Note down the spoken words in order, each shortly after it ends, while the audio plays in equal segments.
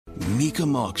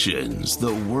Mecum Auctions,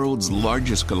 the world's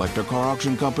largest collector car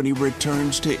auction company,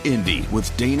 returns to Indy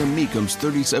with Dana Mecum's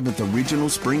 37th Original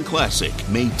Spring Classic,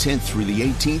 May 10th through the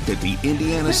 18th at the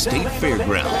Indiana State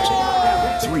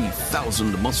Fairgrounds.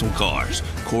 3,000 muscle cars,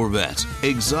 Corvettes,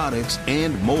 exotics,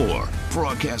 and more.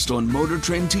 Broadcast on Motor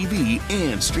Trend TV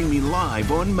and streaming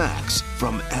live on Max.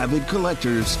 From avid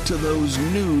collectors to those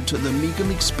new to the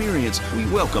Mecum experience, we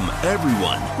welcome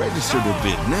everyone. Register to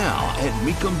bid now at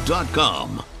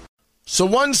Mecum.com. So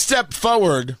one step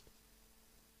forward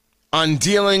on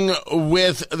dealing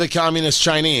with the communist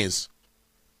Chinese.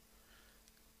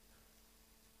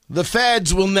 The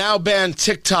feds will now ban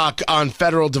TikTok on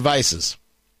federal devices.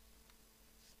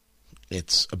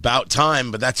 It's about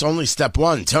time, but that's only step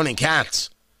one. Tony Katz,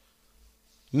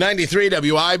 93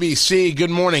 WIBC,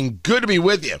 good morning. Good to be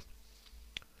with you.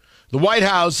 The White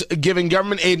House giving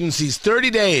government agencies 30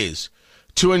 days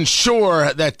to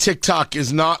ensure that TikTok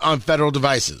is not on federal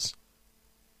devices.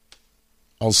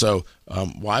 Also,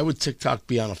 why would TikTok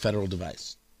be on a federal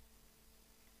device?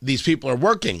 These people are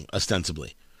working,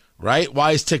 ostensibly, right?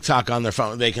 Why is TikTok on their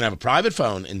phone? They can have a private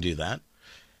phone and do that.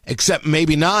 Except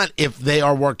maybe not if they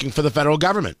are working for the federal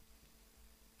government.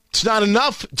 It's not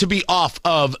enough to be off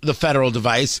of the federal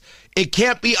device. It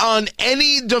can't be on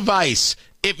any device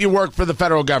if you work for the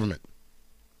federal government,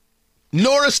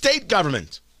 nor a state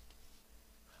government.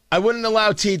 I wouldn't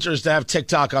allow teachers to have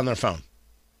TikTok on their phone.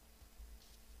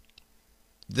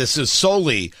 This is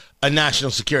solely a national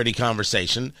security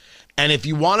conversation. And if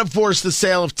you want to force the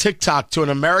sale of TikTok to an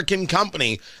American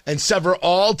company and sever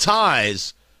all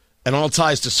ties and all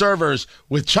ties to servers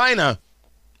with China,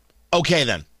 okay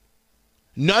then.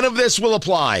 None of this will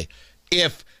apply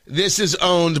if this is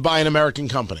owned by an American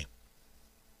company.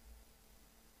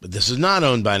 But this is not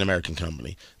owned by an American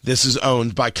company. This is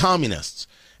owned by communists.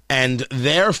 And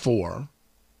therefore,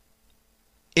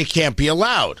 it can't be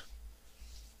allowed.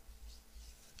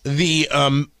 The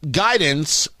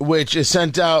guidance, which is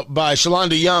sent out by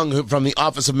Shalonda Young from the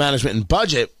Office of Management and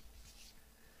Budget,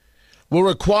 will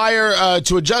require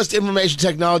to adjust information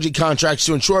technology contracts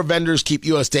to ensure vendors keep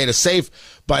U.S. data safe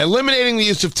by eliminating the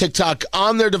use of TikTok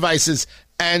on their devices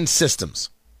and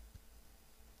systems.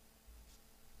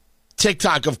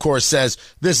 TikTok, of course, says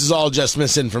this is all just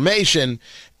misinformation,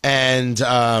 and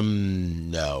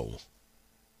no.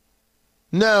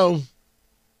 No,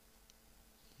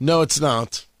 it's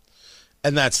not.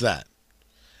 And that's that.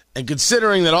 And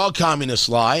considering that all communists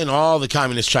lie and all the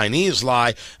communist Chinese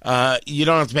lie, you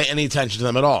don't have to pay any attention to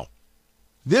them at all.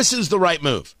 This is the right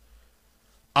move.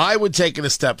 I would take it a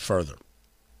step further.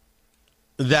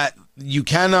 That you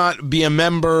cannot be a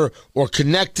member or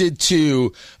connected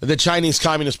to the Chinese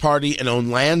Communist Party and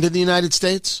own land in the United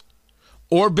States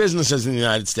or businesses in the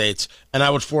United States, and I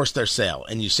would force their sale.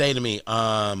 And you say to me,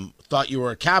 thought you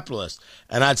were a capitalist.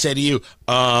 And I'd say to you,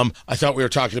 I thought we were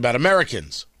talking about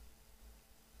Americans.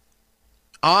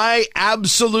 I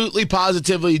absolutely,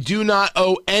 positively do not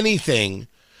owe anything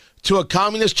to a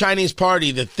communist Chinese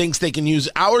party that thinks they can use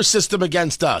our system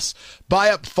against us, buy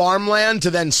up farmland to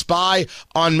then spy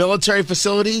on military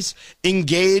facilities,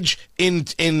 engage in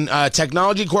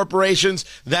technology corporations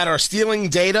that are stealing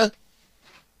data.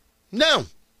 No.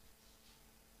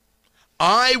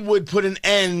 I would put an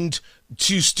end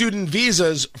to student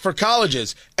visas for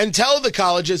colleges and tell the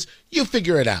colleges, you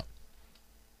figure it out.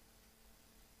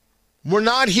 We're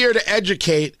not here to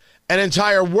educate an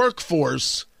entire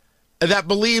workforce that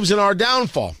believes in our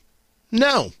downfall.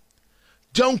 No.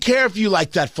 Don't care if you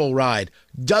like that full ride.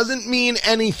 Doesn't mean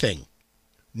anything.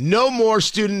 No more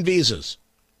student visas.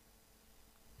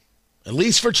 At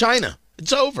least for China.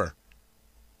 It's over.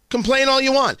 Complain all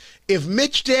you want. If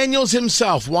Mitch Daniels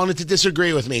himself wanted to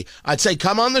disagree with me, I'd say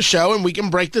come on the show and we can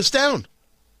break this down.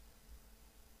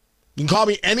 You can call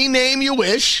me any name you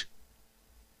wish.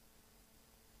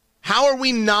 How are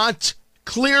we not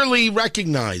clearly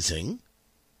recognizing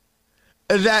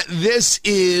that this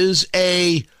is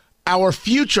our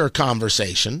future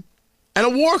conversation and a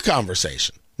war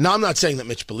conversation? Now, I'm not saying that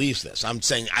Mitch believes this. I'm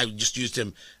saying I just used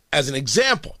him as an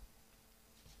example.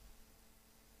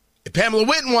 If Pamela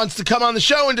Whitten wants to come on the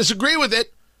show and disagree with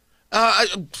it,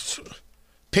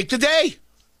 pick the day.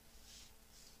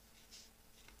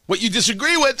 What you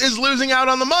disagree with is losing out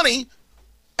on the money.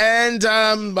 And,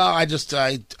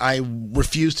 I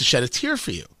refuse to shed a tear for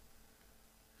you.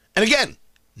 And again,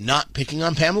 not picking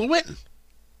on Pamela Whitten.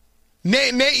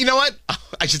 You know what?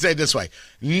 I should say it this way.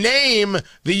 Name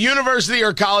the university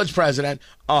or college president.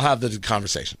 I'll have the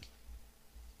conversation.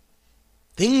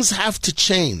 Things have to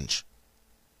change.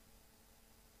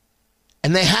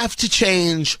 And they have to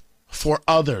change for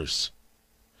others.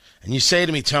 And you say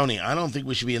to me, Tony, I don't think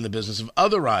we should be in the business of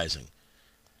otherizing.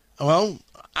 Well,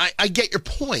 I get your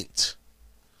point.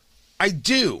 I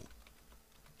do.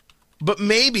 But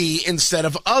maybe instead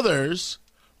of others,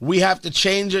 we have to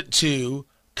change it to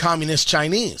Communist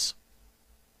Chinese.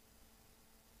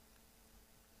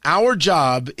 Our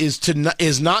job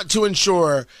is not to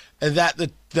ensure that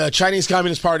the Chinese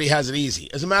Communist Party has it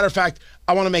easy. As a matter of fact,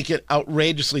 I want to make it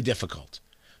outrageously difficult.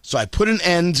 So I put an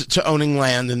end to owning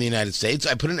land in the United States.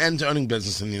 I put an end to owning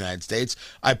business in the United States.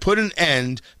 I put an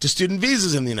end to student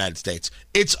visas in the United States.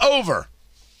 It's over.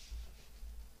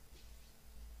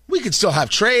 We could still have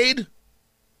trade.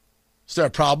 Is there a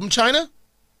problem, China?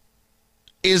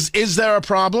 Is there a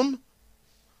problem?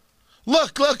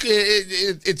 Look,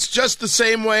 it's just the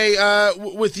same way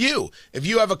with you. If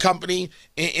you have a company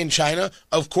in China,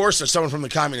 of course there's someone from the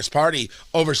Communist Party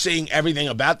overseeing everything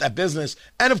about that business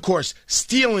and, of course,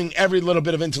 stealing every little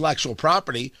bit of intellectual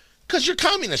property because you're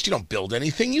communist. You don't build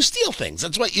anything. You steal things.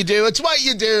 That's what you do. It's what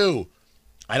you do.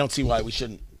 I don't see why we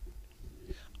shouldn't.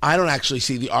 I don't actually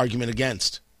see the argument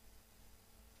against.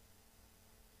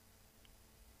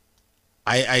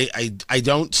 I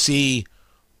don't see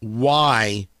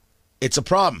why it's a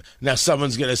problem. Now,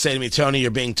 someone's going to say to me, Tony,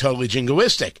 you're being totally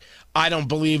jingoistic. I don't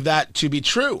believe that to be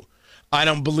true. I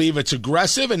don't believe it's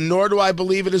aggressive, and nor do I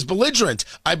believe it is belligerent.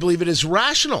 I believe it is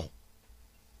rational.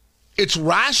 It's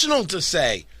rational to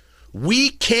say, we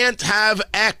can't have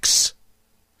X,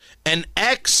 and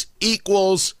X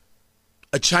equals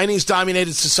a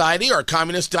Chinese-dominated society or a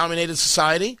communist-dominated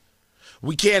society.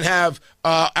 We can't have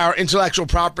our intellectual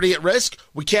property at risk.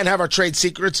 We can't have our trade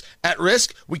secrets at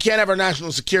risk. We can't have our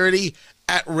national security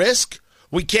at risk.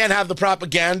 We can't have the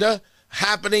propaganda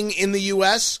happening in the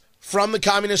U.S. from the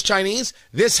communist Chinese.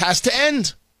 This has to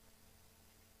end.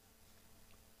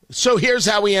 So here's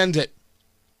how we end it.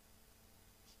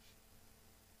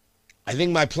 I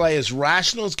think my play is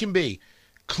rational as can be,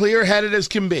 clear-headed as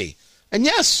can be. And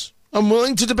yes, I'm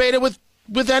willing to debate it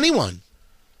with anyone.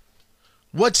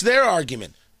 What's their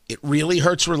argument? It really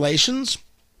hurts relations?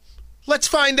 Let's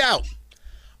find out.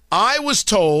 I was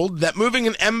told that moving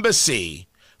an embassy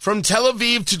from Tel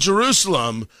Aviv to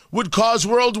Jerusalem would cause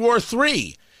World War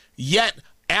III. Yet,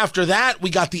 after that, we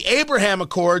got the Abraham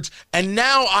Accords, and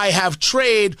now I have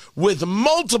trade with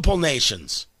multiple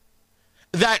nations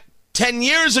that 10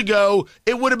 years ago,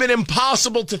 it would have been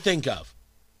impossible to think of.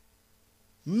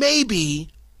 Maybe,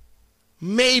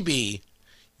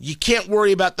 you can't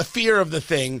worry about the fear of the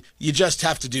thing. You just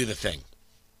have to do the thing.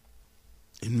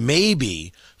 And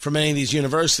maybe for many of these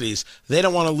universities, they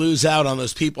don't want to lose out on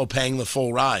those people paying the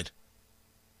full ride.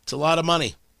 It's a lot of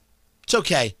money. It's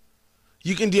okay.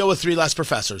 You can deal with 3 less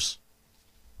professors.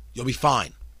 You'll be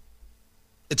fine.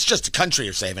 It's just a country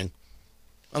you're saving.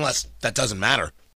 Unless that doesn't matter.